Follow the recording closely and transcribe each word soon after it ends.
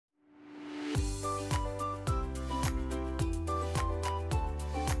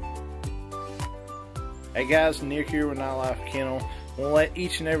Hey guys, Nick here with Nightlife Kennel. I want to let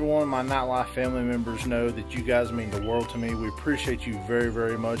each and every one of my Nightlife family members know that you guys mean the world to me. We appreciate you very,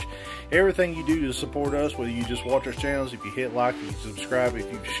 very much. Everything you do to support us, whether you just watch our channels, if you hit like, if you subscribe,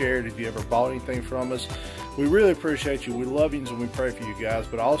 if you've shared, if you ever bought anything from us, we really appreciate you. We love you and we pray for you guys.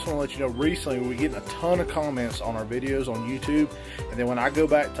 But I also want to let you know, recently we're getting a ton of comments on our videos on YouTube, and then when I go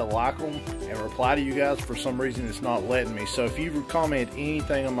back to like them and reply to you guys, for some reason it's not letting me. So if you comment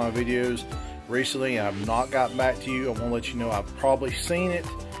anything on my videos recently and I've not gotten back to you, I want to let you know I've probably seen it,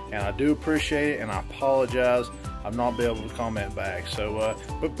 and I do appreciate it, and I apologize I've not been able to comment back. So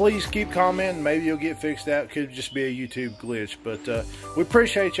but please keep commenting. Maybe you'll get fixed out. Could just be a YouTube glitch. But we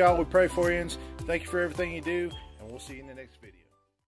appreciate y'all. We pray for you, and thank you for everything you do, and we'll see you in the next video.